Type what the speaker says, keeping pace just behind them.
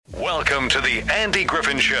to the Andy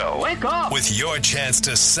Griffin Show. Wake up! With your chance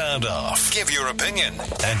to sound off, give your opinion,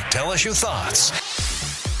 and tell us your thoughts.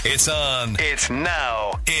 It's on. It's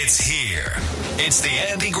now. It's here. It's the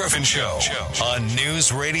Andy Griffin Show on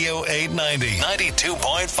News Radio 890,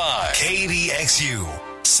 92.5,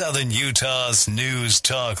 KDXU, Southern Utah's news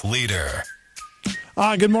talk leader.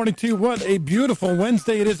 Good morning to you. What a beautiful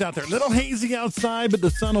Wednesday it is out there. A little hazy outside, but the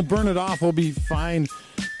sun will burn it off. We'll be fine.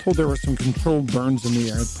 Told there were some controlled burns in the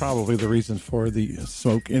air. Probably the reason for the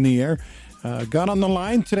smoke in the air. Got on the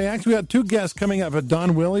line today. Actually, we got two guests coming up.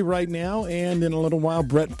 Don Willie right now, and in a little while,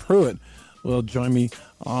 Brett Pruitt will join me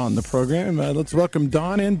on the program. Let's welcome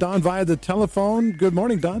Don in. Don via the telephone. Good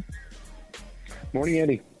morning, Don. Morning,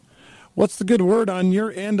 Andy. What's the good word on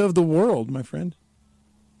your end of the world, my friend?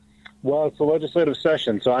 Well, it's a legislative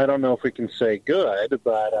session, so I don't know if we can say good,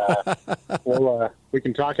 but we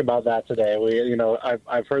can talk about that today.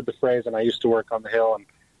 I've heard the phrase, and I used to work on the Hill and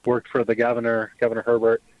worked for the Governor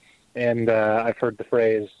Herbert, and I've heard the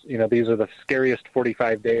phrase, these are the scariest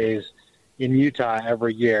 45 days in Utah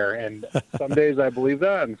every year, and some days I believe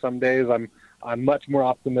that, and some days I'm much more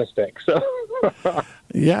optimistic. So,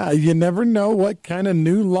 yeah, you never know what kind of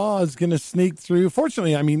new law is going to sneak through.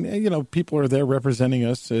 Fortunately, I mean, people are there representing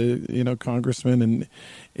us, congressmen,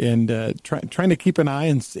 and trying to keep an eye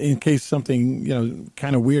in case something,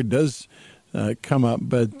 kind of weird does come up.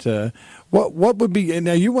 But what would be?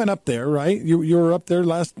 Now, you went up there, right? You were up there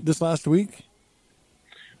this last week.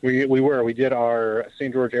 We were. We did our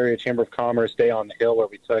St. George Area Chamber of Commerce Day on the Hill, where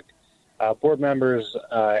we took board members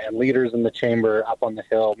and leaders in the chamber up on the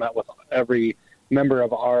Hill, met with every member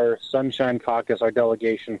of our Sunshine Caucus, our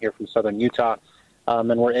delegation here from Southern Utah,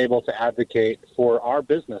 and we're able to advocate for our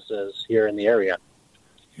businesses here in the area.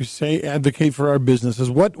 You say advocate for our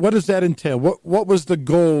businesses. What does that entail? What was the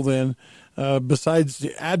goal then, besides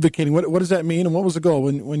advocating? What does that mean, and what was the goal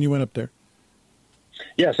when you went up there?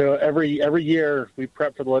 Yeah, so every year we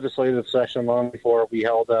prep for the legislative session long before we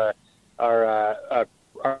held our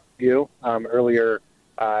review earlier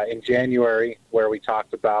in January, where we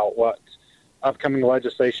talked about what upcoming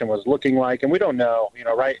legislation was looking like. And we don't know,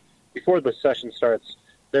 right before the session starts,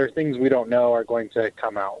 there are things we don't know are going to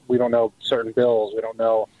come out. We don't know certain bills. We don't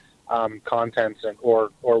know contents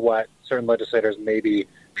or what certain legislators may be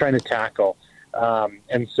trying to tackle.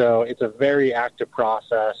 And so it's a very active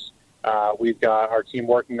process. We've got our team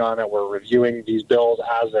working on it. We're reviewing these bills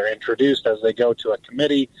as they're introduced, as they go to a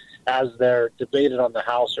committee, as they're debated on the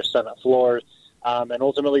House or Senate floors, and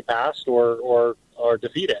ultimately passed or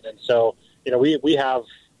defeated. And so, we have,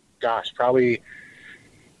 probably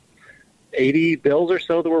 80 bills or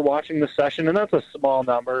so that we're watching this session, and that's a small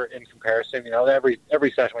number in comparison.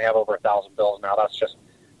 Every session we have over 1,000 bills now.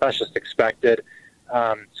 That's just expected.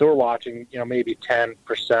 So we're watching, maybe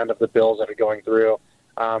 10% of the bills that are going through,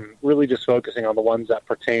 really just focusing on the ones that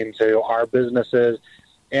pertain to our businesses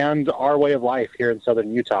and our way of life here in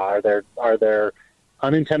Southern Utah. Are there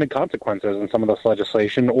unintended consequences in some of this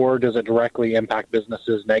legislation, or does it directly impact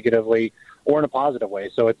businesses negatively or in a positive way?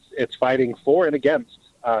 So it's fighting for and against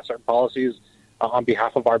certain policies on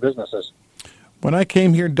behalf of our businesses. When I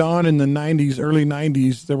came here, Don, in the 90s, early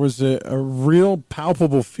 90s, there was a real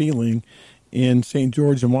palpable feeling in St.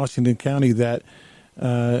 George and Washington County that,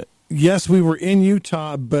 yes, we were in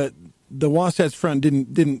Utah, but the Wasatch Front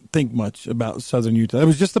didn't think much about Southern Utah. It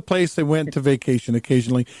was just the place they went to vacation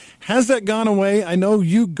occasionally. Has that gone away? I know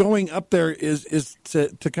you going up there is to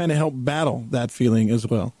kind of help battle that feeling as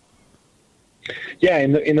well. Yeah,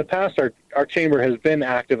 in the past, our chamber has been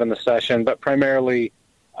active in the session, but primarily,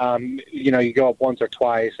 you go up once or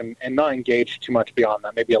twice and not engage too much beyond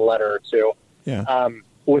that, maybe a letter or two. Yeah.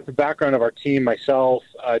 With the background of our team, myself,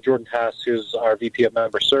 Jordan Hess, who's our VP of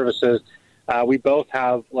Member Services, we both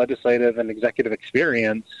have legislative and executive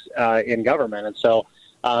experience in government, and so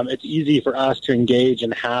it's easy for us to engage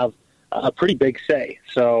and have a pretty big say.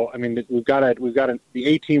 So, I mean, we've got the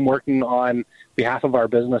A team working on behalf of our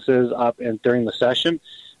businesses up and during the session,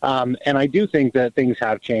 and I do think that things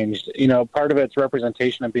have changed. Part of it's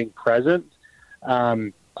representation and being present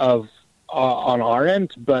on our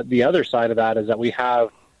end, but the other side of that is that we have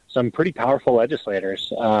some pretty powerful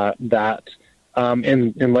legislators that.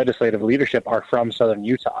 In legislative leadership are from Southern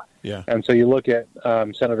Utah. Yeah. And so you look at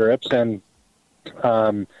Senator Ipsen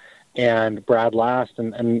and Brad Last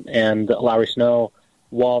and Lowry Snow,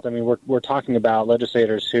 Walt. I mean, we're talking about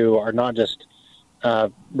legislators who are not just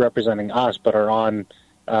representing us, but are on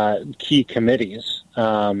key committees.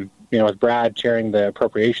 With Brad chairing the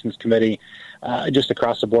Appropriations Committee, just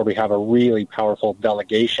across the board, we have a really powerful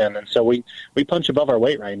delegation. And so we punch above our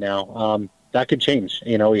weight right now. That could change.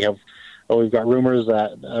 We've got rumors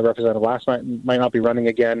that Representative Last might not be running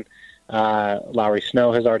again. Lowry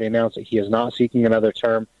Snow has already announced that he is not seeking another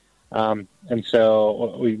term. And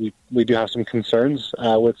so we do have some concerns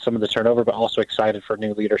with some of the turnover, but also excited for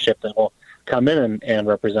new leadership that will come in and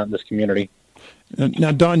represent this community.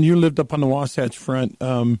 Now, Don, you lived up on the Wasatch Front.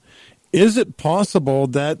 Is it possible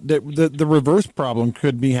that the reverse problem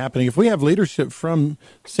could be happening? If we have leadership from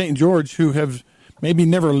St. George who have maybe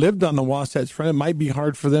never lived on the Wasatch Front, it might be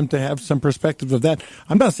hard for them to have some perspective of that.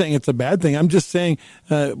 I'm not saying it's a bad thing. I'm just saying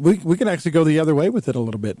we can actually go the other way with it a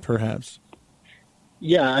little bit, perhaps.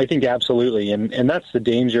 Yeah, I think absolutely. And that's the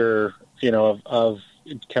danger, of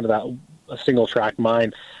kind of that a single track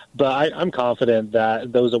mind. But I'm confident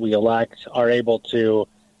that those that we elect are able to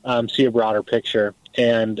see a broader picture.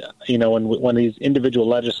 And, when these individual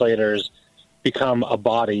legislators become a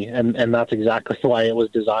body, and that's exactly why it was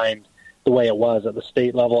designed the way it was at the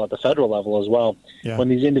state level, at the federal level as well. Yeah. When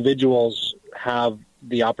these individuals have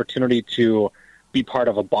the opportunity to be part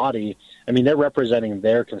of a body, I mean, they're representing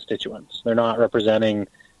their constituents. They're not representing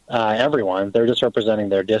everyone. They're just representing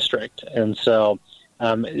their district. And so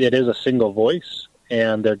it is a single voice,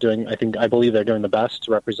 and I believe they're doing the best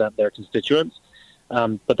to represent their constituents.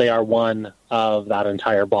 But they are one of that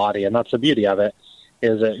entire body, and that's the beauty of it,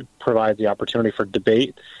 is it provides the opportunity for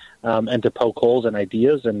debate and to poke holes in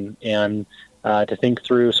ideas and to think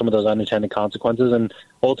through some of those unintended consequences and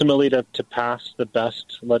ultimately to pass the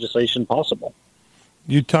best legislation possible.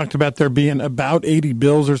 You talked about there being about 80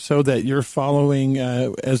 bills or so that you're following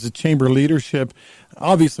as the chamber leadership.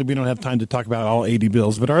 Obviously, we don't have time to talk about all 80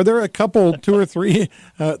 bills, but are there a couple, 2 or 3,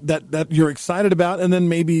 that you're excited about, and then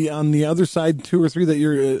maybe on the other side, 2 or 3 that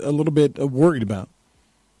you're a little bit worried about?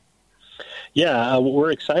 Yeah,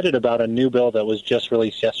 we're excited about a new bill that was just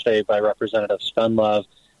released yesterday by Representative Spenlove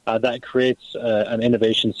that creates an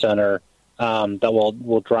innovation center that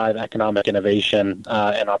will drive economic innovation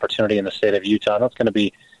and opportunity in the state of Utah. And that's going to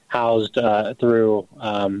be housed through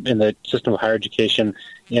in the system of higher education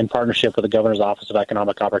in partnership with the Governor's Office of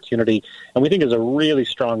Economic Opportunity. And we think is a really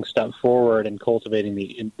strong step forward in cultivating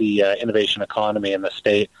the innovation economy in the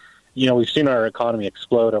state. We've seen our economy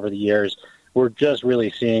explode over the years. We're just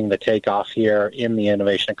really seeing the takeoff here in the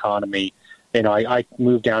innovation economy. I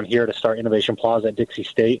moved down here to start Innovation Plaza at Dixie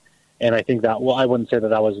State. And I think that, I wouldn't say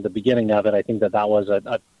that was the beginning of it. I think that was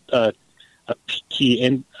a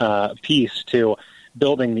key piece to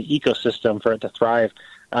building the ecosystem for it to thrive.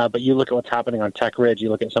 But you look at what's happening on Tech Ridge, you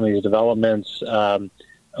look at some of these developments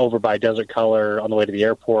over by Desert Color on the way to the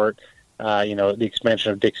airport, the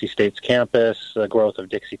expansion of Dixie State's campus, the growth of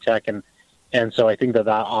Dixie Tech. And so I think that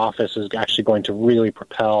office is actually going to really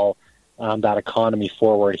propel that economy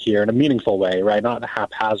forward here in a meaningful way, right? Not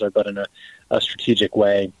haphazard, but in a strategic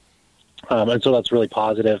way. And so that's really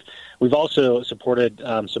positive. We've also supported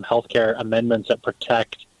some healthcare amendments that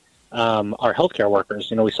protect our healthcare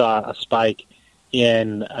workers. We saw a spike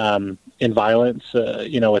in violence,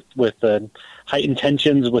 with the heightened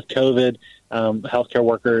tensions with COVID. Healthcare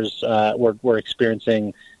workers were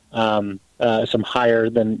experiencing some higher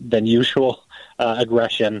than usual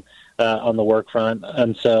aggression on the work front.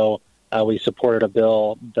 And so we supported a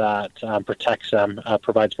bill that protects them,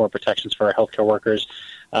 provides more protections for our healthcare workers.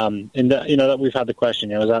 That we've had the question,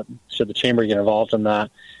 should the chamber get involved in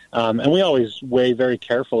that? And we always weigh very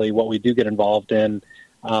carefully what we do get involved in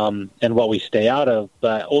and what we stay out of.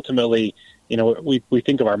 But ultimately, we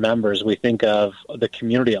think of our members, we think of the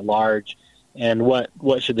community at large, and what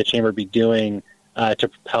should the chamber be doing to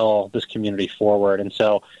propel this community forward. And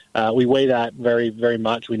so we weigh that very, very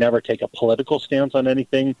much. We never take a political stance on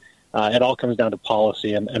anything. It all comes down to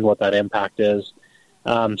policy and what that impact is.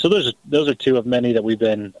 So those are 2 of many that we've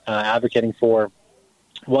been advocating for.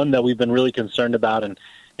 One that we've been really concerned about and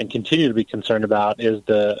continue to be concerned about is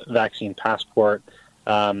the vaccine passport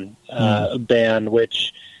ban,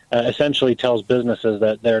 which essentially tells businesses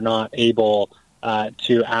that they're not able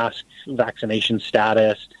to ask vaccination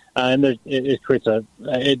status. And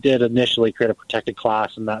it did initially create a protected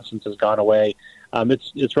class, and that since has gone away.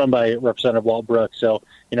 It's run by Representative Walt Brooks, so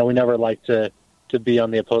we never like to be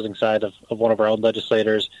on the opposing side of one of our own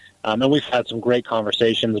legislators. And we've had some great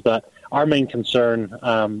conversations, but our main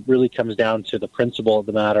concern really comes down to the principle of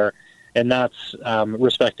the matter, and that's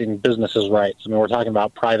respecting businesses' rights. I mean, we're talking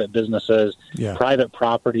about private businesses, private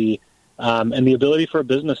property, and the ability for a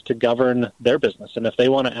business to govern their business. And if they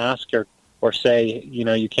want to ask or say,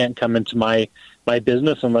 you can't come into my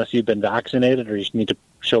business unless you've been vaccinated, or you need to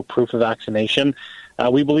show proof of vaccination,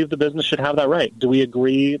 we believe the business should have that right. Do we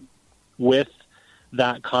agree with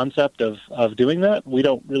that concept of doing that? We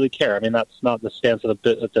don't really care. I mean, that's not the stance of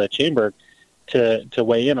the chamber to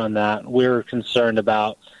weigh in on that. We're concerned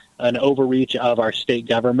about an overreach of our state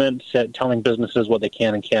government, telling businesses what they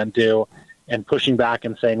can and can't do, and pushing back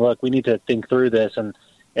and saying, look, we need to think through this. And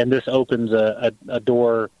this opens a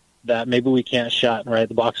door that maybe we can't shut, right?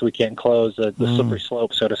 The box we can't close, the slippery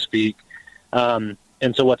slope, so to speak. And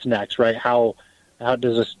so what's next, right? How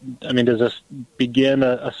does this, does this begin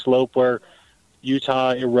a slope where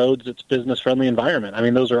Utah erodes its business-friendly environment?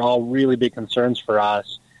 Those are all really big concerns for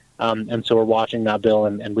us. And so we're watching that bill,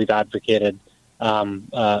 and we've advocated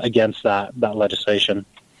against that legislation.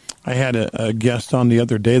 I had a guest on the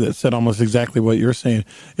other day that said almost exactly what you're saying.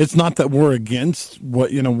 It's not that we're against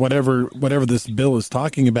whatever this bill is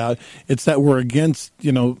talking about. It's that we're against,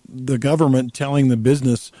 the government telling the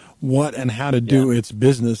business what and how to do its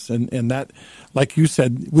business. And that, like you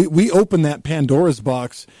said, we open that Pandora's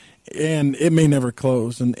box and it may never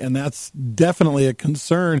close. And that's definitely a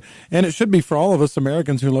concern. And it should be for all of us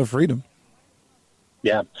Americans who love freedom.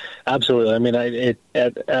 Yeah, absolutely.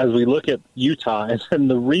 As we look at Utah, and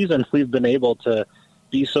the reason we've been able to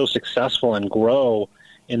be so successful and grow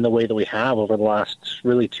in the way that we have over the last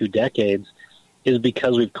really 2 decades is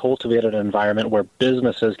because we've cultivated an environment where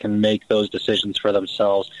businesses can make those decisions for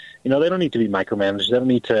themselves. They don't need to be micromanaged.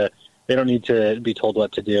 They don't need to be told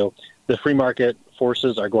what to do. The free market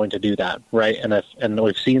forces are going to do that, right? And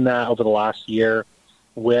we've seen that over the last year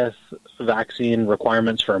with vaccine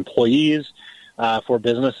requirements for employees, for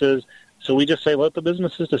businesses. So we just say, let the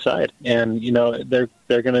businesses decide. And, they're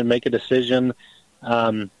going to make a decision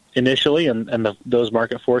initially, and those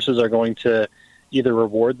market forces are going to either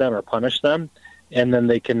reward them or punish them, and then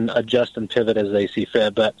they can adjust and pivot as they see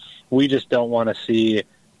fit. But we just don't want to see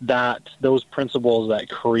that those principles that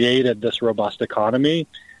created this robust economy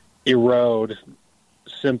erode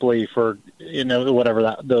simply for,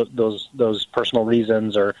 whatever those personal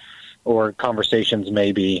reasons or conversations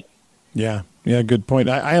may be. Yeah, good point.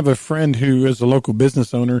 I have a friend who is a local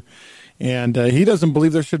business owner, and he doesn't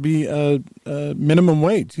believe there should be a minimum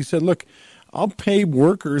wage. He said, look, I'll pay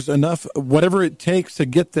workers enough, whatever it takes to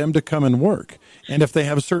get them to come and work. And if they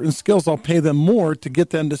have certain skills, I'll pay them more to get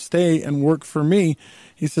them to stay and work for me.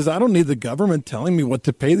 He says, I don't need the government telling me what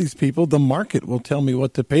to pay these people. The market will tell me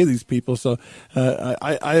what to pay these people. So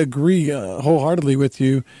I agree wholeheartedly with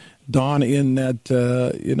you, Don, in that,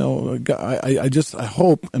 I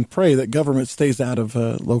hope and pray that government stays out of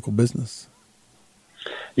local business.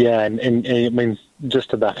 Yeah, and just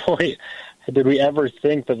to that point, did we ever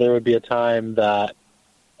think that there would be a time that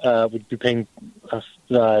we'd be paying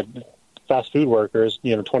fast food workers,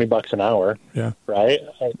 $20 an hour? Yeah. Right?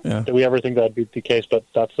 Yeah. Did we ever think that would be the case? But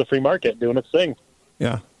that's the free market doing its thing.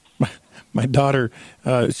 Yeah. My daughter,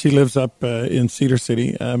 she lives up in Cedar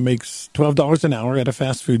City, makes $12 an hour at a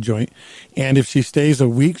fast food joint. And if she stays a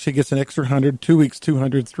week, she gets an extra $100, 2 weeks,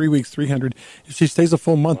 $200, 3 weeks, $300. If she stays a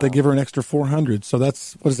full month, they give her an extra $400. So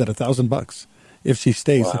that's, what is that, $1,000 if she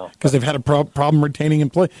stays, because they've had a problem retaining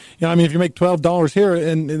employees. If you make $12 here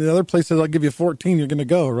and in the other places, I'll give you 14, you're going to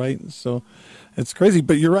go, right? So it's crazy,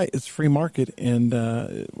 but you're right. It's free market, and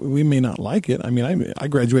we may not like it. I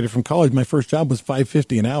graduated from college. My first job was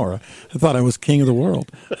 $5.50 an hour. I thought I was king of the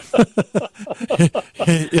world.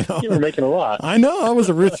 You were making a lot. I know. I was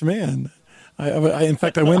a rich man. In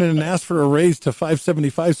fact, I went in and asked for a raise to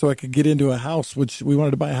 $575 so I could get into a house, which we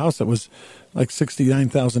wanted to buy a house that was like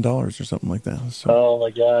 $69,000 or something like that. So, oh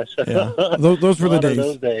my gosh! Yeah, those were the days.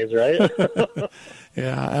 Those days, right?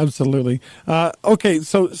 Yeah, absolutely. Okay,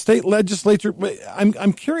 so state legislature.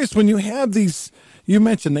 I'm curious, when you have these, you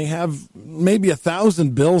mentioned they have maybe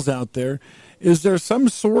 1,000 bills out there. Is there some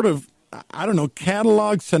sort of,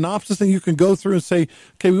 catalog, synopsis thing you can go through and say,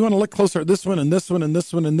 okay, we want to look closer at this one and this one and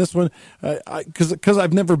this one and this one? Because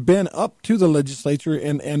I've never been up to the legislature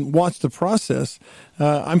and watched the process.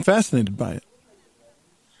 I'm fascinated by it.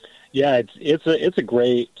 Yeah, it's a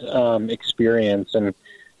great experience, and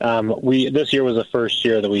this year was the first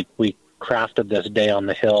year that we crafted this day on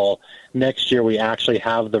the Hill. Next year we actually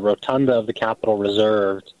have the rotunda of the Capitol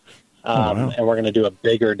reserved. And we're going to do a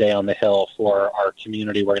bigger day on the Hill for our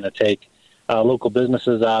community. We're going to take local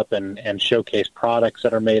businesses up and showcase products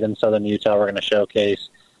that are made in southern Utah. We're going to showcase,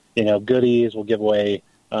 goodies. We'll give away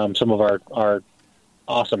some of our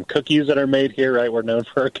awesome cookies that are made here, right? We're known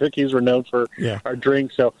for our cookies. We're known for our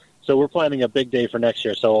drinks. So we're planning a big day for next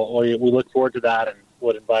year. So we look forward to that and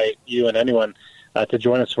would invite you and anyone to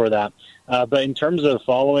join us for that. But in terms of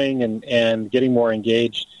following and getting more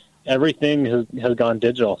engaged, everything has gone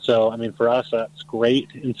digital. So, for us, that's great.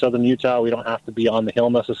 In southern Utah, we don't have to be on the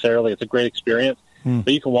Hill necessarily. It's a great experience.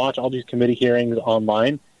 But you can watch all these committee hearings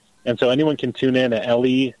online. And so anyone can tune in at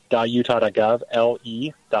le.utah.gov,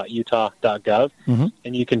 le.utah.gov,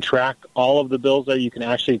 and you can track all of the bills there. You can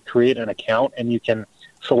actually create an account, and you can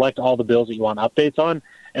select all the bills that you want updates on,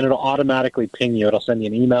 and it'll automatically ping you. It'll send you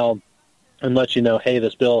an email and let you know, hey,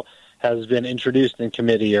 this bill has been introduced in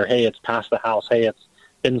committee, or hey, it's passed the House, hey, it's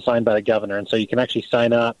been signed by the governor. And so you can actually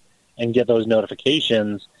sign up and get those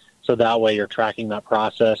notifications, so that way you're tracking that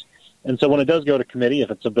process. And so when it does go to committee, if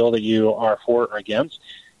it's a bill that you are for or against,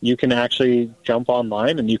 you can actually jump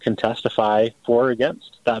online and you can testify for or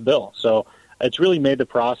against that bill. So it's really made the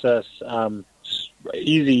process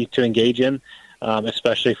easy to engage in,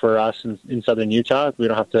 especially for us in southern Utah. We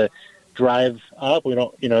don't have to drive up. We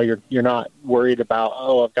don't, you're not worried about,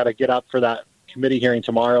 I've got to get up for that committee hearing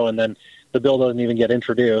tomorrow, and then the bill doesn't even get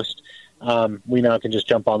introduced. We now can just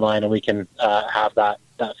jump online and we can have that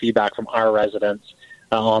feedback from our residents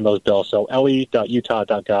on those bills. So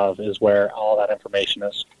le.utah.gov is where all that information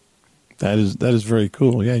is. That is very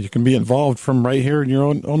cool. Yeah, you can be involved from right here in your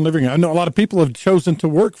own living room. I know a lot of people have chosen to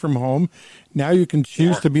work from home. Now you can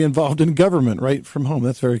choose to be involved in government right from home.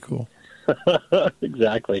 That's very cool.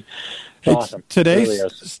 Exactly. Hey, Awesome.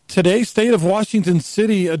 Today's State of Washington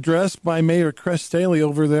City address by Mayor Cress Staley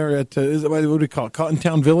over there at, what do we call it,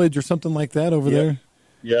 Cottontown Village or something like that over there?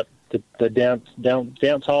 Yep. The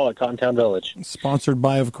dance hall at Cottontown Village. Sponsored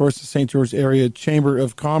by, of course, the St. George Area Chamber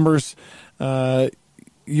of Commerce.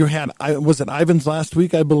 You had, was it Ivans last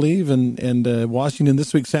week, I believe, and Washington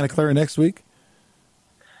this week, Santa Clara next week?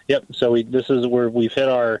 Yep. So this is where we've hit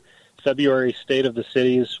our February State of the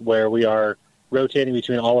Cities, where we are rotating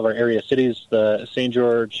between all of our area cities. The St.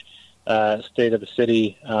 George State of the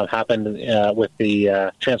City happened with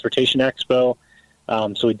the Transportation Expo.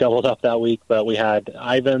 So we doubled up that week, but we had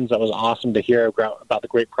Ivans. That was awesome to hear about the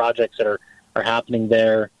great projects that are happening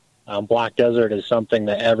there. Black Desert is something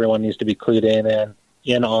that everyone needs to be clued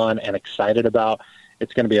in on and excited about.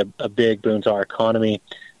 It's going to be a big boon to our economy.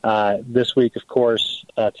 This week, of course,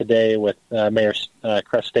 today with Mayor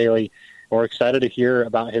Cress Staley, we're excited to hear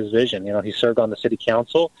about his vision. He served on the city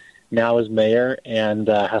council, now is mayor, and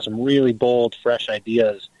has some really bold, fresh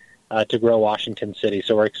ideas to grow Washington City.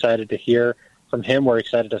 So we're excited to hear from him. We're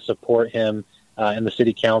excited to support him and the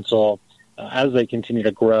city council as they continue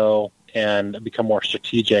to grow and become more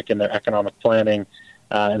strategic in their economic planning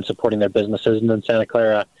and supporting their businesses. And then Santa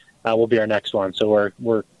Clara will be our next one. So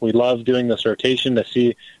we love doing this rotation to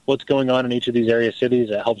see what's going on in each of these area cities.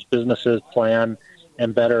 It helps businesses plan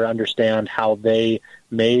and better understand how they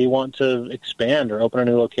may want to expand or open a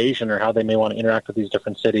new location, or how they may want to interact with these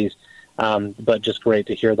different cities. But just great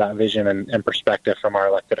to hear that vision and perspective from our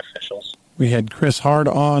elected officials. We had Chris Hard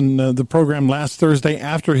on the program last Thursday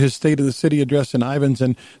after his State of the City address in Ivans,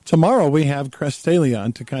 and tomorrow we have Cress Staley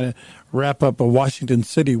on to kind of wrap up a Washington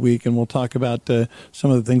City week, and we'll talk about some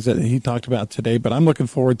of the things that he talked about today. But I'm looking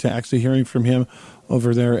forward to actually hearing from him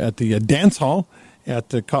over there at the dance hall at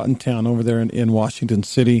the Cottontown over there in Washington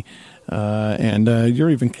City. And you're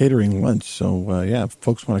even catering lunch. So, if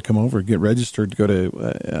folks want to come over, get registered, go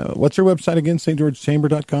to, what's your website again,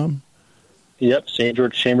 stgeorgechamber.com? Yep,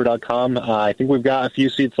 stgeorgechamber.com. I think we've got a few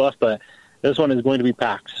seats left, but this one is going to be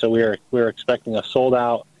packed. So we're expecting a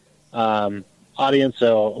sold-out audience,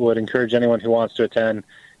 so would encourage anyone who wants to attend.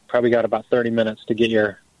 Probably got about 30 minutes to get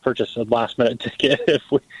your purchase a last-minute ticket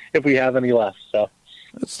if we have any left, so.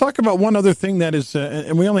 Let's talk about one other thing that is,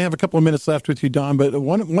 and we only have a couple of minutes left with you, Don, but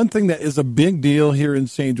one thing that is a big deal here in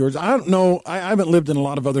St. George, I don't know, I haven't lived in a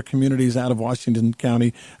lot of other communities out of Washington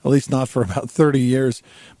County, at least not for about 30 years,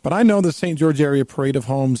 but I know the St. George Area Parade of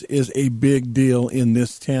Homes is a big deal in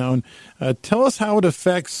this town. Tell us how it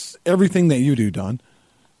affects everything that you do, Don.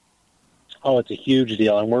 Oh, it's a huge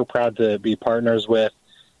deal, and we're proud to be partners with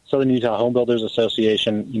Southern Utah Home Builders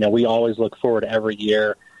Association. We always look forward every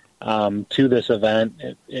year to this event.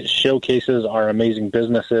 It showcases our amazing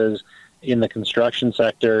businesses in the construction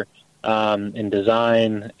sector, in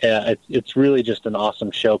design. It's really just an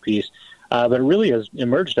awesome showpiece. But it really has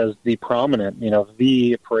emerged as the prominent,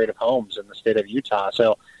 the parade of homes in the state of Utah.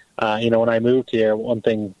 So, when I moved here, one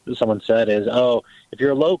thing someone said is, if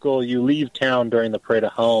you're a local, you leave town during the parade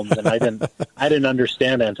of homes. And I didn't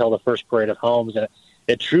understand that until the first parade of homes. And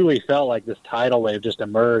it truly felt like this tidal wave just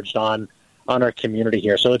emerged on our community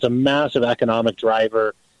here. So it's a massive economic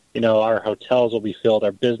driver. Our hotels will be filled,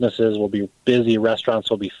 our businesses will be busy, restaurants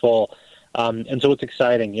will be full. And so it's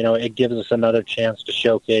exciting. It gives us another chance to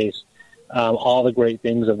showcase all the great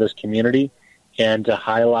things of this community and to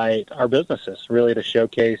highlight our businesses, really to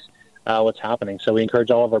showcase what's happening. So we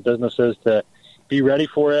encourage all of our businesses to be ready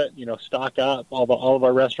for it, stock up all of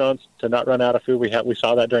our restaurants to not run out of food. We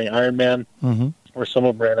saw that during Ironman, where some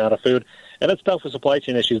of them ran out of food. And it's tough with supply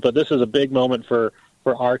chain issues, but this is a big moment for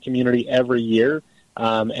our community every year.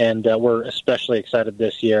 And we're especially excited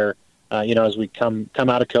this year, as we come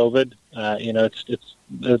out of COVID. It's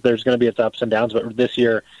there's going to be its ups and downs, but this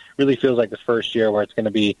year really feels like the first year where it's going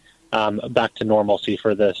to be back to normalcy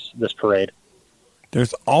for this parade.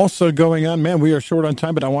 There's also going on, man, we are short on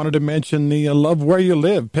time, but I wanted to mention the Love Where You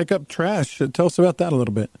Live, pick up trash. Tell us about that a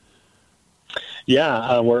little bit.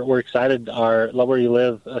 Yeah, we're excited. Our Love Where You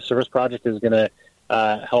Live service project is going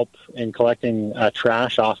to help in collecting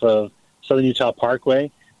trash off of Southern Utah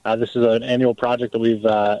Parkway. This is an annual project that we've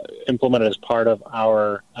implemented as part of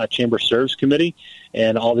our Chamber Serves Committee,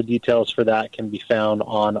 and all the details for that can be found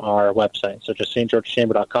on our website. So just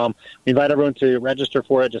stgeorgechamber.com. We invite everyone to register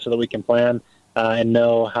for it just so that we can plan and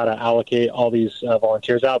know how to allocate all these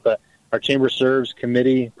volunteers out. But our Chamber Serves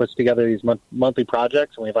Committee puts together these monthly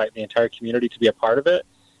projects, and we invite the entire community to be a part of it,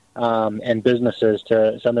 and businesses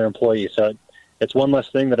to send their employees. So it's one less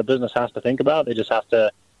thing that a business has to think about. They just have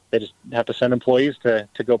to send employees to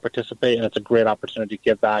go participate, and it's a great opportunity to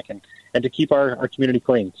give back and to keep our community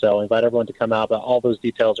clean. So I invite everyone to come out, but all those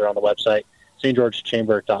details are on the website,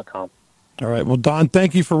 stgeorgechamber.com. All right. Well, Don,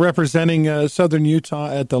 thank you for representing Southern Utah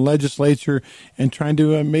at the legislature and trying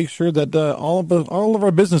to make sure that all of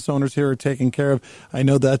our business owners here are taken care of. I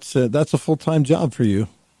know that's a full-time job for you.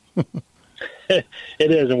 It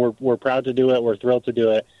is, and we're proud to do it. We're thrilled to do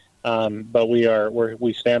it. But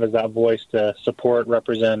we stand as that voice to support,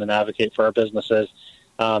 represent, and advocate for our businesses,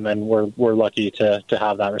 and we're lucky to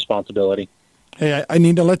have that responsibility. Hey, I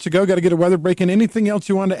need to let you go. Got to get a weather break in. Anything else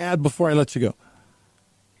you want to add before I let you go?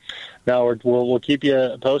 No, we'll keep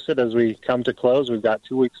you posted as we come to close. We've got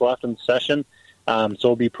 2 weeks left in the session, so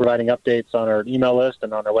we'll be providing updates on our email list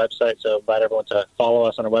and on our website. So invite everyone to follow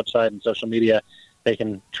us on our website and social media. They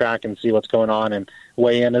can track and see what's going on and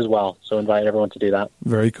weigh in as well. So invite everyone to do that.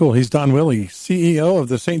 Very cool. He's Don Willie, CEO of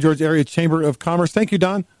the St. George Area Chamber of Commerce. Thank you,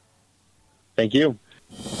 Don. Thank you.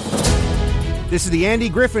 This is the Andy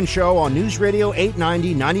Griffin Show on News Radio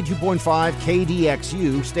 890, 92.5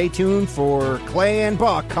 KDXU. Stay tuned for Clay and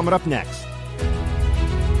Buck coming up next.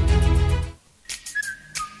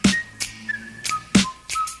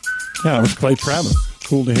 Yeah, it was Clay Travis.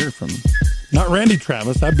 Cool to hear from him. Not Randy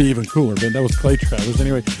Travis. That'd be even cooler, but that was Clay Travis.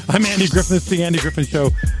 Anyway, I'm Andy Griffin. It's the Andy Griffin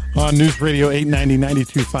Show on News Radio 890,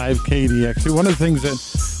 92.5 KDXU. One of the things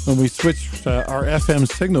that when we switched our FM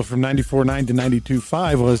signal from 94.9 to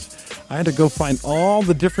 92.5 was I had to go find all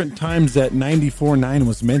the different times that 94.9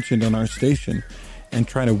 was mentioned on our station and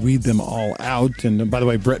try to weed them all out. And by the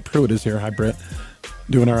way, Brett Pruitt is here. Hi, Brett.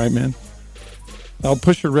 Doing all right, man? I'll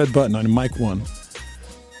push your red button on mic 1.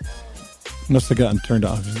 Must have gotten turned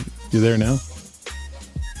off. You there now?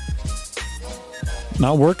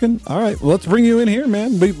 Not working? All right. Well, let's bring you in here,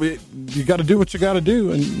 man. You got to do what you got to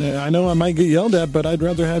do. And I know I might get yelled at, but I'd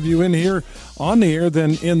rather have you in here on the air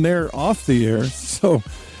than in there off the air. So,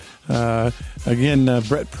 again,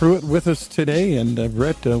 Brett Pruitt with us today. And,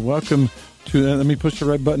 Brett, welcome to let me push the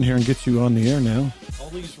red button here and get you on the air now. All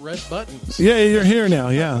these red buttons. Yeah, you're here now.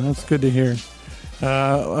 Yeah, that's good to hear.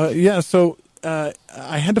 So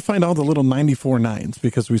I had to find all the little 94.9s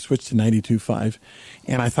because we switched to 92.5,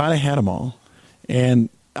 and I thought I had them all. And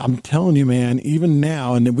I'm telling you, man, even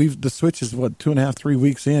now, and the switch is 2.5, 3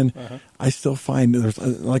 weeks in, I still find there's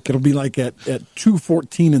it'll be like at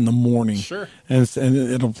 2:14 in the morning. Sure. And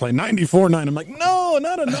it'll play 94.9. I'm like, no,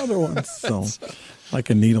 not another one. So like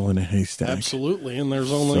a needle in a haystack. Absolutely. And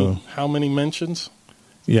there's only how many mentions?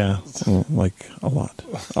 Yeah, like a lot.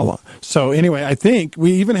 So anyway, I think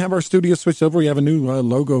we even have our studio switched over. We have a new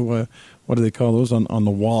logo. What do they call those on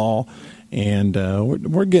the wall? And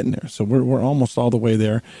we're getting there. So we're almost all the way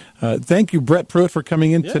there. Thank you, Brett Pruitt, for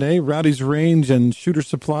coming in today. Rowdy's Range and Shooter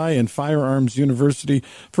Supply and Firearms University.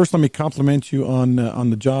 First, let me compliment you on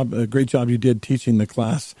the job. A great job you did teaching the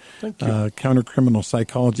class. Thank you. Counter-criminal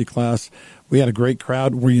psychology class. We had a great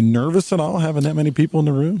crowd. Were you nervous at all having that many people in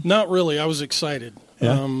the room? Not really. I was excited.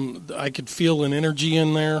 Yeah. I could feel an energy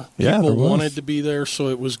in there. Yeah, People there was. wanted to be there, so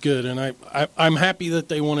it was good. And I'm happy that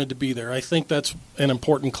they wanted to be there. I think that's an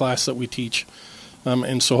important class that we teach.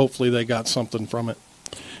 And so hopefully they got something from it.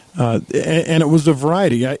 And it was a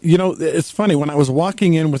variety. It's funny. When I was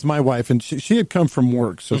walking in with my wife, and she had come from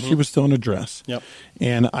work, so she was still in a dress. Yep.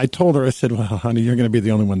 And I told her, I said, well, honey, you're going to be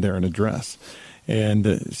the only one there in a dress.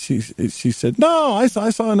 And she said, no, I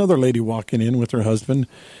saw another lady walking in with her husband.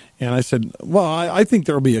 And I said, well, I think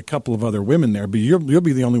there will be a couple of other women there, but you'll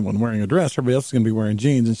be the only one wearing a dress. Everybody else is going to be wearing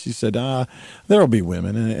jeans. And she said, there will be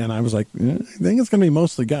women. And I was like, I think it's going to be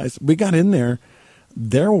mostly guys. We got in there.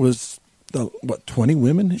 There was, 20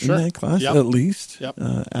 women in that class at least,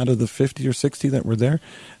 out of the 50 or 60 that were there.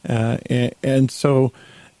 And so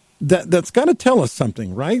that's got to tell us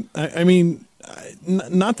something, right? I mean,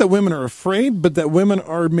 not that women are afraid, but that women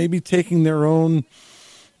are maybe taking their own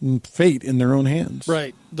fate in their own hands.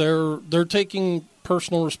 Right. They're taking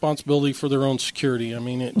personal responsibility for their own security. I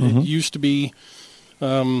mean, it used to be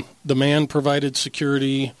the man provided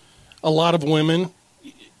security. A lot of women,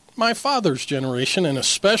 my father's generation, and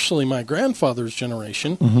especially my grandfather's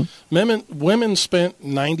generation, women spent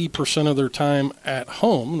 90% of their time at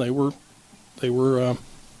home. They were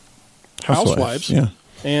housewives. Yeah.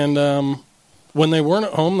 And when they weren't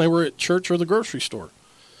at home, they were at church or the grocery store.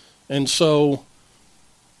 And so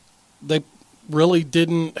they really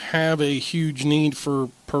didn't have a huge need for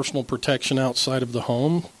personal protection outside of the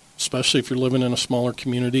home, especially if you're living in a smaller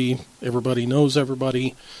community. Everybody knows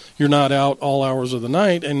everybody. You're not out all hours of the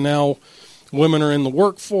night. And now women are in the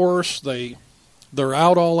workforce. They're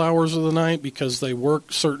out all hours of the night because they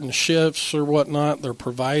work certain shifts or whatnot. They're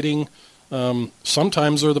providing.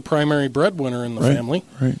 Sometimes they're the primary breadwinner in the family.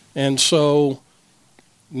 Right. And so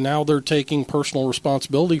now they're taking personal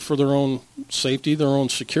responsibility for their own safety, their own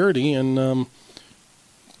security, and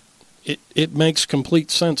it makes complete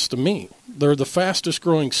sense to me. They're the fastest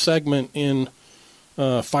growing segment in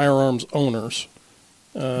firearms owners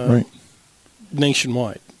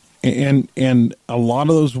nationwide. And a lot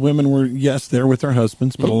of those women were, yes, there with their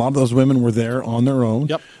husbands, but a lot of those women were there on their own.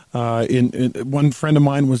 Yep. One friend of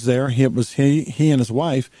mine was there. It was he and his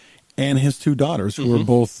wife and his two daughters who were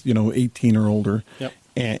both, 18 or older. Yep.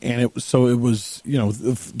 And it was,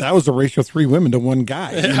 that was a ratio of 3 women to 1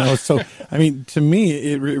 guy, So, I mean, to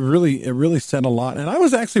me, it really said a lot. And I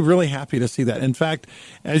was actually really happy to see that. In fact,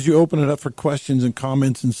 as you open it up for questions and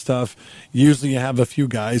comments and stuff, usually you have a few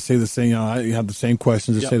guys say the same, you have the same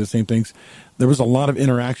questions or say the same things. There was a lot of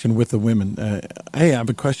interaction with the women. Hey, I have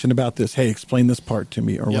a question about this. Hey, explain this part to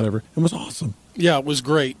me or whatever. It was awesome. Yeah, it was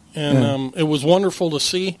great. And it was wonderful to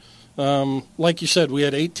see. Like you said, we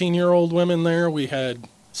had 18-year-old women there. We had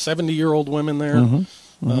 70-year-old women there.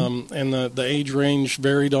 And the age range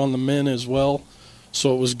varied on the men as well.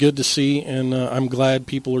 So it was good to see, and I'm glad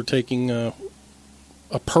people are taking a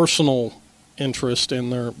personal interest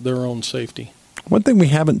in their own safety. One thing we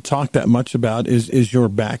haven't talked that much about is your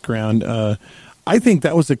background. I think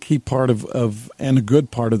that was a key part of and a good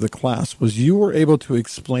part of the class was you were able to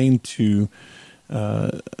explain to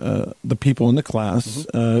the people in the class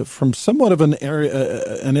from somewhat of an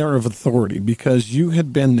area of authority because you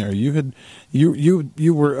had been there. You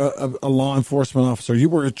were a law enforcement officer. You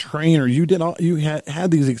were a trainer. You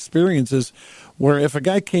had these experiences where if a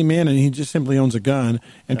guy came in and he just simply owns a gun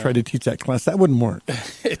and tried to teach that class, that wouldn't work.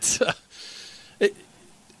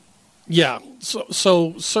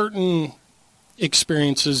 So certain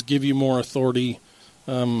experiences give you more authority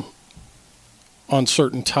on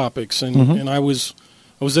certain topics, and I was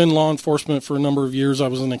in law enforcement for a number of years. I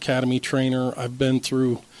was an academy trainer. I've been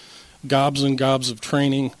through gobs and gobs of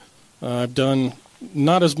training. I've done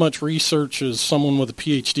not as much research as someone with a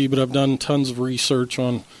PhD, but I've done tons of research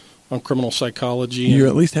on criminal psychology. You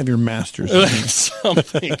at least have your master's.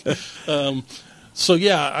 Something.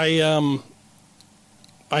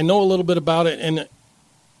 I know a little bit about it, and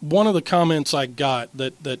one of the comments I got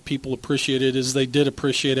that people appreciated is they did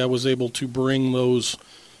appreciate I was able to bring those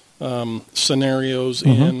scenarios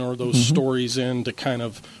in or those stories in to kind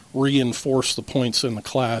of reinforce the points in the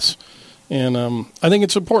class. And I think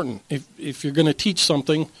it's important if you're going to teach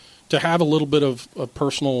something to have a little bit of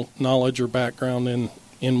personal knowledge or background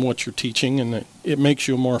in what you're teaching, and it makes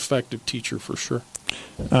you a more effective teacher for sure.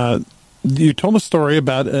 You told a story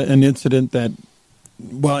about an incident that,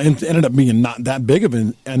 well, it ended up being not that big of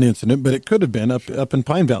an incident, but it could have been up in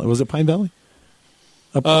Pine Valley. Was it Pine Valley?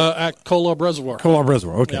 At Kolob Reservoir. Kolob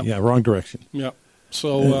Reservoir. Okay, yeah, wrong direction. Yeah.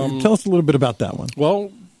 So tell us a little bit about that one.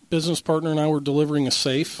 Well, business partner and I were delivering a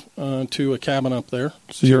safe to a cabin up there.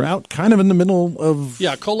 So you're out kind of in the middle of...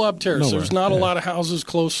 Yeah, Kolob Terrace. Nowhere. There's not a lot of houses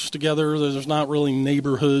close together. There's not really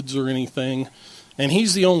neighborhoods or anything. And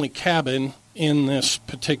he's the only cabin in this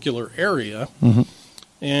particular area.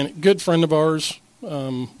 And good friend of ours,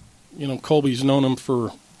 Colby's known him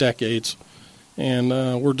for decades. And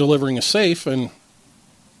we're delivering a safe, and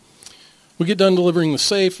we get done delivering the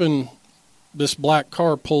safe, and this black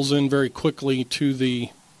car pulls in very quickly to the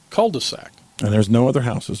cul-de-sac. And there's no other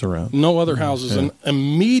houses around. No other houses. And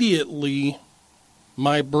immediately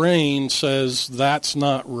my brain says, that's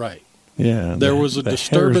not right. Yeah. There was a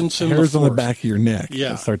disturbance in the force. Hairs on the back of your neck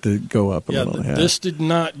Yeah. start to go up a little. This did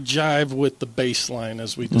not jive with the baseline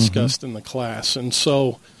as we discussed in the class. And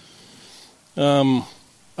so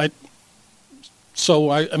I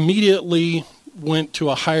immediately went to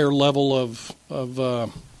a higher level of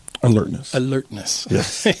alertness.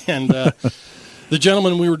 Yes. And the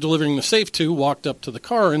gentleman we were delivering the safe to walked up to the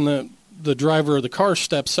car, and the driver of the car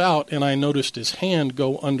steps out, and I noticed his hand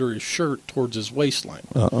go under his shirt towards his waistline.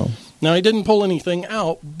 Uh-oh. Now, he didn't pull anything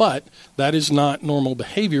out, but that is not normal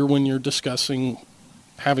behavior when you're discussing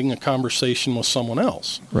having a conversation with someone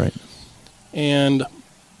else. Right. And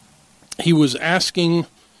he was asking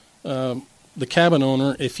the cabin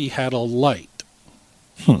owner if he had a light.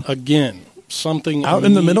 Again, something out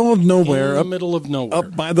in the middle of nowhere.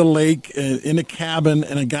 Up by the lake, in a cabin,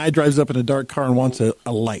 and a guy drives up in a dark car and wants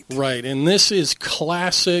a light. Right, and this is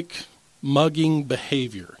classic mugging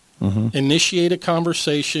behavior. Initiate a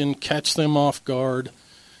conversation, catch them off guard,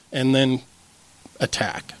 and then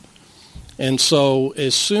attack. And so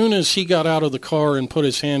as soon as he got out of the car and put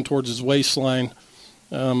his hand towards his waistline,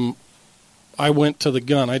 I went to the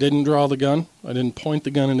gun. I didn't draw the gun. I didn't point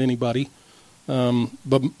the gun at anybody.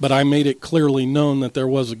 But I made it clearly known that there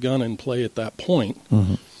was a gun in play at that point.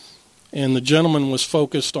 And the gentleman was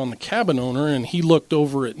focused on the cabin owner, and he looked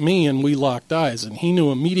over at me, and we locked eyes, and he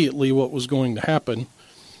knew immediately what was going to happen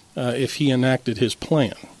if he enacted his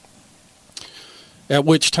plan. At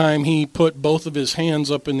which time he put both of his hands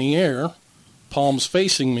up in the air, palms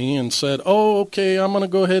facing me, and said, "Oh, okay, I'm going to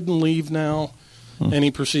go ahead and leave now." And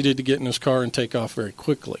he proceeded to get in his car and take off very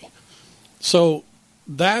quickly. So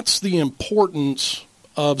that's the importance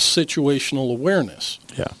of situational awareness.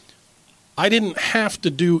 Yeah. I didn't have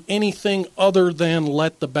to do anything other than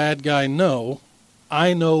let the bad guy know,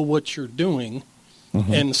 I know what you're doing,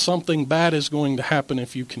 and something bad is going to happen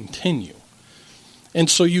if you continue. And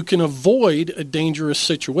so you can avoid a dangerous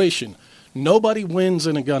situation. Nobody wins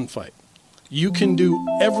in a gunfight. You can do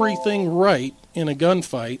everything right in a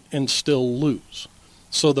gunfight and still lose.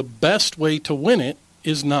 So the best way to win it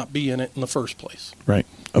is not be in it in the first place. Right.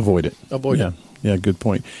 Avoid it. Avoid it. Yeah, good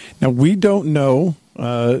point. Now, we don't know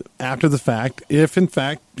after the fact if, in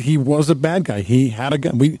fact, he was a bad guy. He had a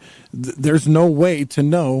gun. There's no way to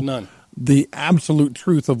know the absolute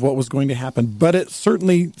truth of what was going to happen, but it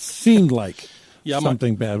certainly seemed like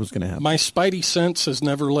something bad was going to happen. My spidey-sense has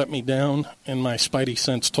never let me down, and my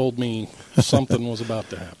spidey-sense told me something was about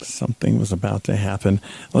to happen. Something was about to happen.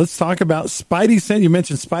 Let's talk about spidey-sense. You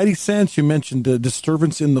mentioned spidey-sense. You mentioned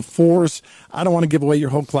disturbance in the force. I don't want to give away your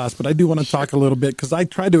whole class, but I do want to talk a little bit because I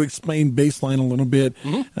tried to explain baseline a little bit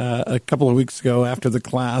a couple of weeks ago after the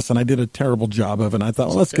class, and I did a terrible job of it. And I thought,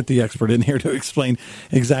 well, let's get the expert in here to explain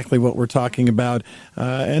exactly what we're talking about.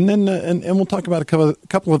 And then we'll talk about a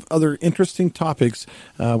couple of other interesting topics.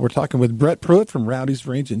 We're talking with Brett Pruitt from Rowdy's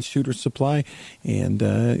Range and Shooter Supply, and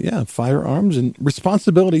firearms and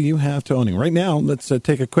responsibility you have to owning. Right now, let's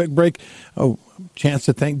take a quick break. Chance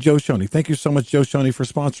to thank Joe Shoney. Thank you so much, Joe Shoney, for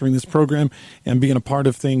sponsoring this program and being a part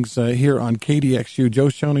of things here on KDXU. Joe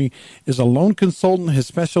Shoney is a loan consultant. His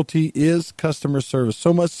specialty is customer service,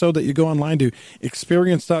 so much so that you go online to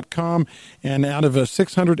experience.com, and out of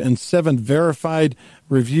 607 verified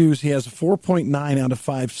reviews, he has a 4.9 out of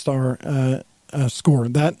 5-star score.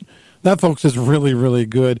 That, folks, is really, really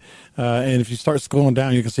good. And if you start scrolling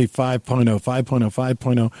down, you can see 5.0, 5.0,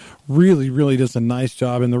 5.0. Really, really does a nice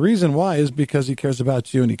job. And the reason why is because he cares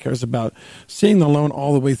about you, and he cares about seeing the loan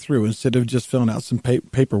all the way through instead of just filling out some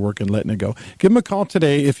paperwork and letting it go. Give him a call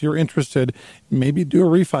today if you're interested. Maybe do a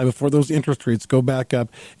refi before those interest rates go back up.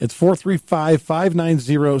 It's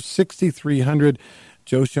 435-590-6300.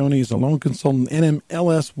 Joe Shoney is a loan consultant,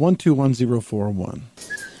 NMLS 121041.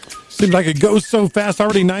 Seems like it goes so fast.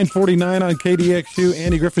 Already 9:49 on KDXU.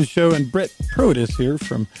 Andy Griffin Show, and Brett Pruitt is here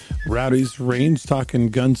from Rowdy's Range talking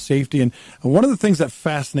gun safety. And one of the things that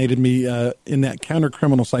fascinated me in that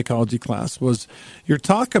counter-criminal psychology class was your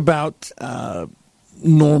talk about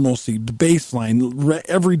normalcy, the baseline,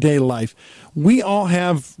 everyday life. We all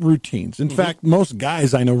have routines. In fact, most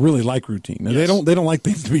guys I know really like routine. Yes. They don't like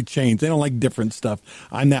things to be changed. They don't like different stuff.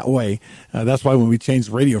 I'm that way. That's why when we changed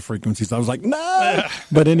radio frequencies, I was like, no.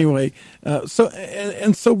 But anyway,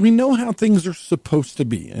 so we know how things are supposed to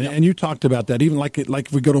be. And you talked about that. Even like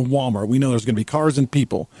if we go to Walmart, we know there's going to be cars and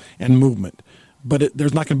people and movement. But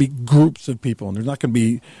there's not going to be groups of people, and there's not going to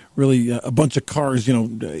be really a bunch of cars,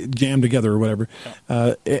 jammed together or whatever.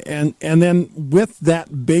 And then with that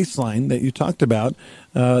baseline that you talked about,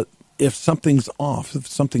 if something's off, if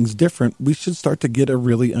something's different, we should start to get a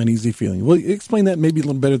really uneasy feeling. Will you explain that maybe a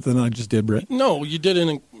little better than I just did, Brett? No, you did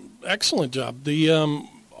an excellent job.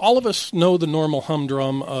 All of us know the normal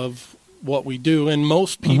humdrum of what we do, and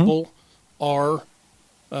most people are,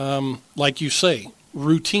 like you say,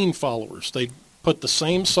 routine followers. They put the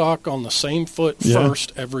same sock on the same foot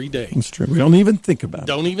first every day. That's true. We don't even think about it.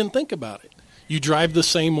 Don't even think about it. You drive the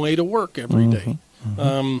same way to work every day.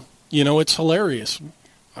 It's hilarious.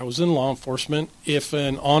 I was in law enforcement. If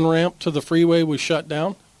an on-ramp to the freeway was shut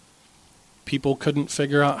down, people couldn't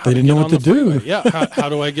figure out how They to didn't get know on what the to do. freeway. Yeah, how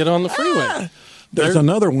do I get on the freeway? There's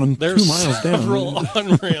another one 2 There's miles down. several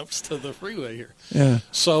on-ramps to the freeway here. Yeah.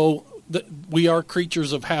 So we are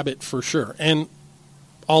creatures of habit for sure, and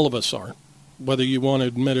all of us are, whether you want to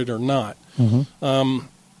admit it or not.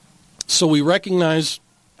 So we recognize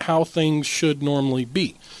how things should normally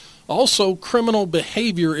be. Also, criminal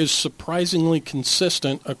behavior is surprisingly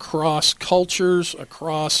consistent across cultures,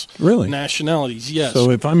 across nationalities. Yes. So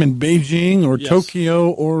if I'm in Beijing or Yes. Tokyo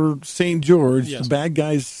or St. George, Yes. the bad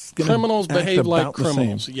guys criminals act behave like about the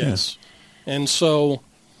criminals. same. Yes. And so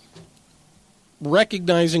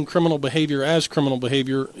recognizing criminal behavior as criminal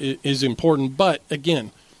behavior is important. But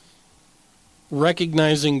again,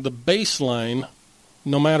 recognizing the baseline,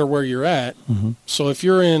 no matter where you're at. So if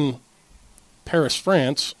you're in Paris,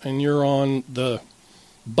 France, and you're on the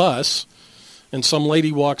bus, and some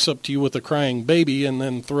lady walks up to you with a crying baby and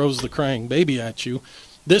then throws the crying baby at you,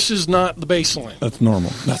 this is not the baseline. That's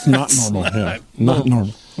normal. That's not normal. Not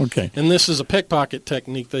normal. Okay. And this is a pickpocket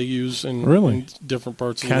technique they use in different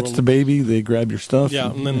parts of the world. Catch the baby, they grab your stuff.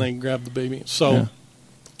 Yeah, and then they grab the baby. So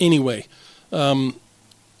anyway,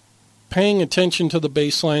 paying attention to the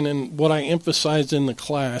baseline, and what I emphasized in the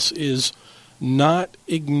class is not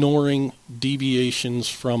ignoring deviations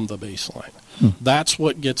from the baseline. That's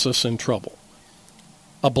what gets us in trouble.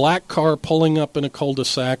 A black car pulling up in a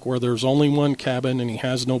cul-de-sac where there's only one cabin and he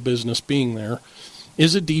has no business being there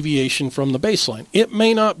is a deviation from the baseline. It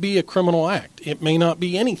may not be a criminal act. It may not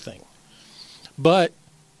be anything. But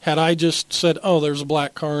had I just said, oh, there's a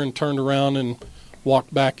black car, and turned around and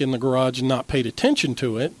walked back in the garage and not paid attention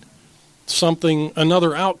to it,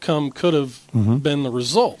 another outcome could have been the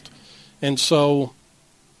result. And so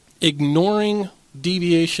ignoring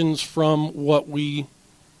deviations from what we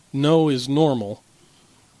know is normal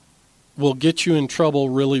will get you in trouble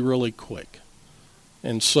really, really quick.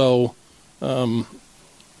 And so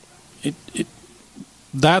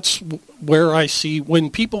that's where I see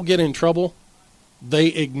when people get in trouble, they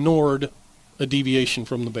ignored a deviation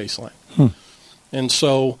from the baseline. And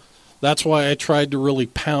so that's why I tried to really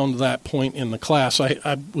pound that point in the class.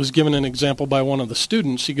 I was given an example by one of the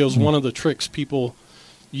students. He goes, one of the tricks people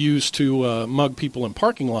use to mug people in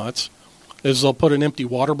parking lots is they'll put an empty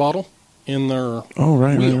water bottle in their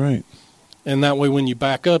wheel. Right. And that way when you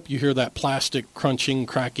back up, you hear that plastic crunching,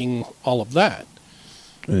 cracking, all of that.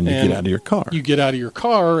 And you get out of your car. You get out of your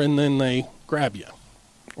car, and then they grab you.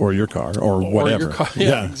 Or your car, or whatever. Your car.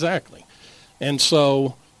 Yeah, exactly. And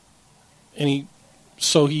so, he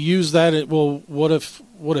used that. Well, what if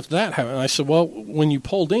that happened? And I said, well, when you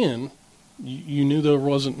pulled in, you knew there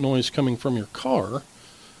wasn't noise coming from your car.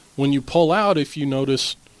 When you pull out, if you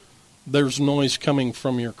notice there's noise coming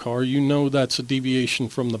from your car, you know that's a deviation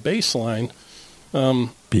from the baseline.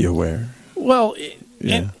 Be aware. Well,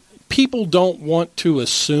 people don't want to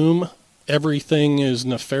assume everything is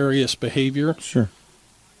nefarious behavior. Sure.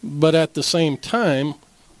 But at the same time,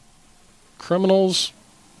 criminals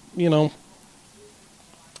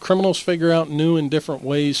figure out new and different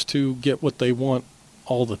ways to get what they want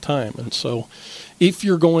all the time. And so if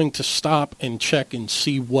you're going to stop and check and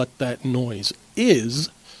see what that noise is,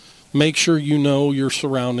 make sure you know your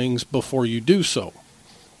surroundings before you do so.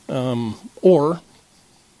 Or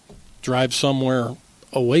drive somewhere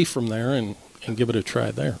away from there and give it a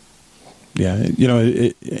try there. Yeah,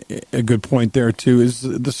 a good point there, too, is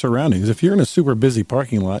the surroundings. If you're in a super busy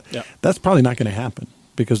parking lot, that's probably not going to happen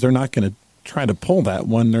because they're not going to try to pull that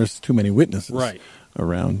when there's too many witnesses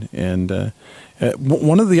around. And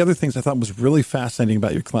one of the other things I thought was really fascinating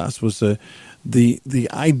about your class was the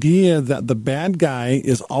idea that the bad guy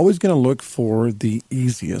is always going to look for the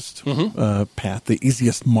easiest path, the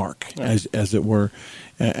easiest mark, as it were.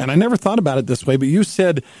 And I never thought about it this way, but you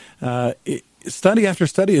said study after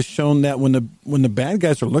study has shown that when the bad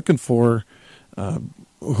guys are looking for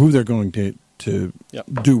who they're going to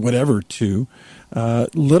do whatever to,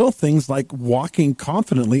 little things like walking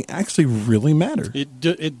confidently actually really matter.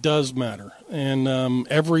 It does matter. And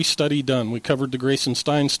every study done, we covered the Grayson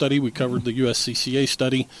Stein study, we covered the USCCA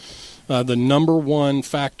study, the number one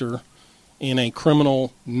factor in a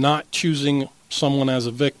criminal not choosing someone as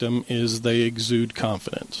a victim is they exude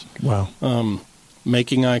confidence. Wow.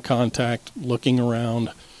 Making eye contact, looking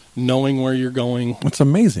around, knowing where you're going. That's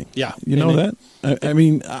amazing. Yeah. You know that? I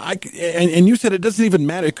mean, and you said it doesn't even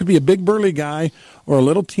matter. It could be a big burly guy or a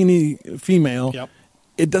little teeny female. Yep.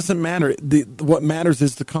 It doesn't matter. What matters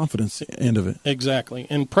is the confidence end of it. Exactly.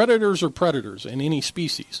 And predators are predators in any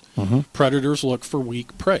species. Predators look for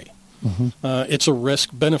weak prey. It's a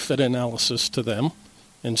risk-benefit analysis to them.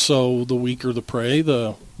 And so the weaker the prey,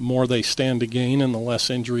 the more they stand to gain and the less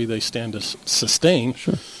injury they stand to sustain.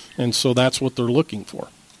 Sure. And so that's what they're looking for.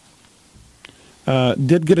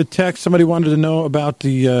 Did get a text. Somebody wanted to know about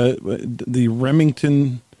the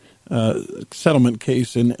Remington settlement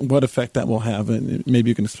case and what effect that will have. And maybe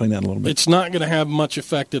you can explain that a little bit. It's not going to have much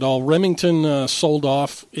effect at all. Remington sold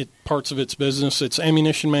off parts of its business. Its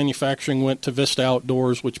ammunition manufacturing went to Vista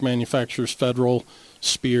Outdoors, which manufactures Federal,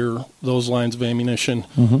 Spear, those lines of ammunition.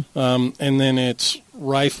 And then its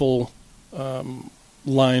rifle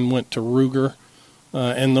line went to Ruger,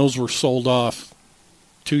 and those were sold off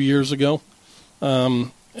 2 years ago.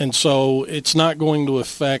 And so it's not going to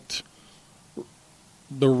affect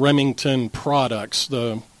the Remington products.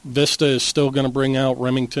 The Vista is still going to bring out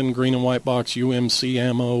Remington green and white box UMC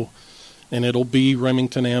ammo, and it'll be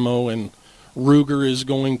Remington ammo, and Ruger is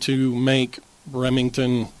going to make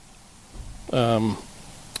Remington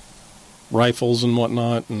rifles and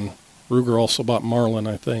whatnot, and Ruger also bought Marlin,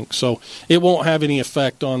 I think. So it won't have any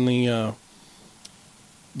effect on the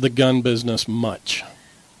gun business much.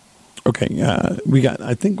 Okay, we got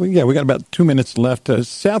about 2 minutes left.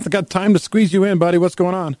 Seth, I got time to squeeze you in, buddy. What's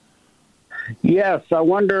going on? Yes, I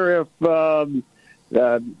wonder if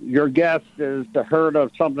your guest has heard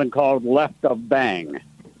of something called left of bang.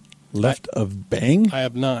 Left of bang? I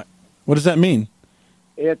have not. What does that mean?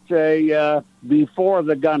 It's a before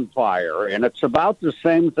the gunfire, and it's about the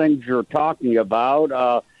same things you're talking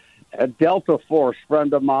about. A Delta Force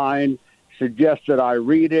friend of mine suggested I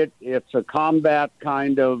read it. It's a combat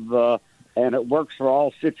kind of, and it works for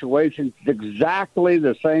all situations. It's exactly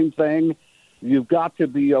the same thing. You've got to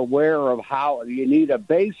be aware of how you need a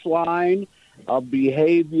baseline of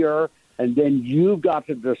behavior, and then you've got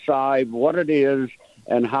to decide what it is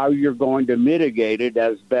and how you're going to mitigate it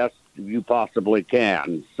as best you possibly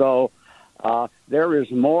can. So there is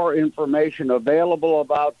more information available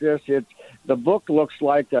about this. The book looks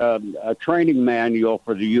like a training manual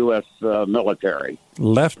for the U.S. military.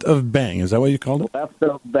 Left of bang, is that what you called it? Left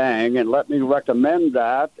of bang, and let me recommend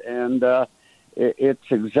that. And it's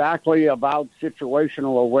exactly about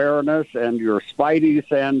situational awareness and your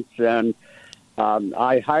spidey-sense. And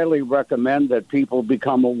I highly recommend that people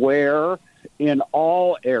become aware in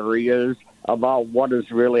all areas about what is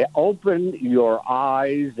really. Open your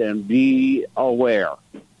eyes and be aware.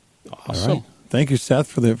 Awesome. All right. Thank you, Seth,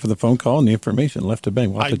 for the phone call and the information. Left of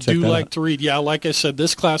bang. We'll have to check that out. I do like to read. Yeah, like I said,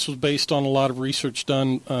 this class was based on a lot of research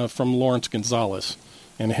done from Lawrence Gonzalez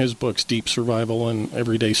and his books, Deep Survival and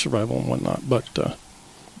Everyday Survival and whatnot. But all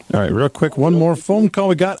right, real quick, one more phone call.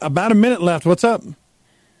 We got about a minute left. What's up?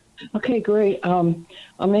 Okay, great. I'll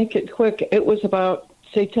make it quick. It was about,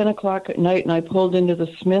 say, 10 o'clock at night, and I pulled into the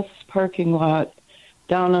Smith's parking lot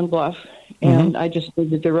down on Bluff, and I just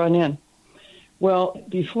needed to run in. Well,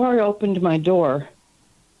 before I opened my door,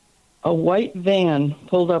 a white van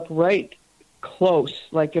pulled up right close.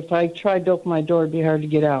 Like if I tried to open my door, it'd be hard to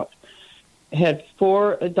get out. It had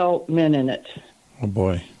 4 adult men in it. Oh,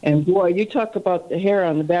 boy. And, boy, you talk about the hair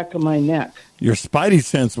on the back of my neck. Your spidey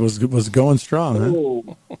sense was going strong, huh?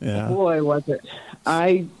 Oh, yeah. Boy, was it.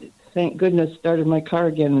 I, thank goodness, started my car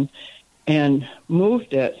again and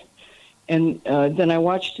moved it. And then I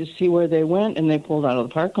watched to see where they went, and they pulled out of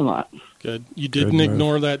the parking lot. Good. You didn't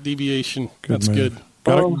ignore that deviation. That's good.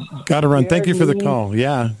 Got to run. Thank you for the call.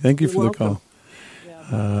 Yeah, thank you for the call.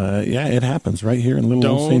 Yeah, it happens right here in little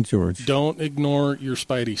old St. George. Don't ignore your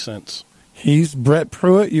spidey sense. He's Brett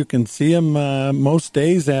Pruitt. You can see him most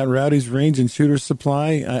days at Rowdy's Range and Shooter's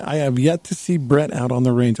Supply. I have yet to see Brett out on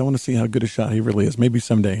the range. I want to see how good a shot he really is. Maybe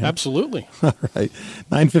someday. Huh? Absolutely. All right.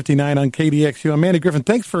 9:59 on KDXU. I'm Andy Griffin.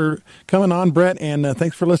 Thanks for coming on, Brett, and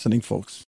thanks for listening, folks.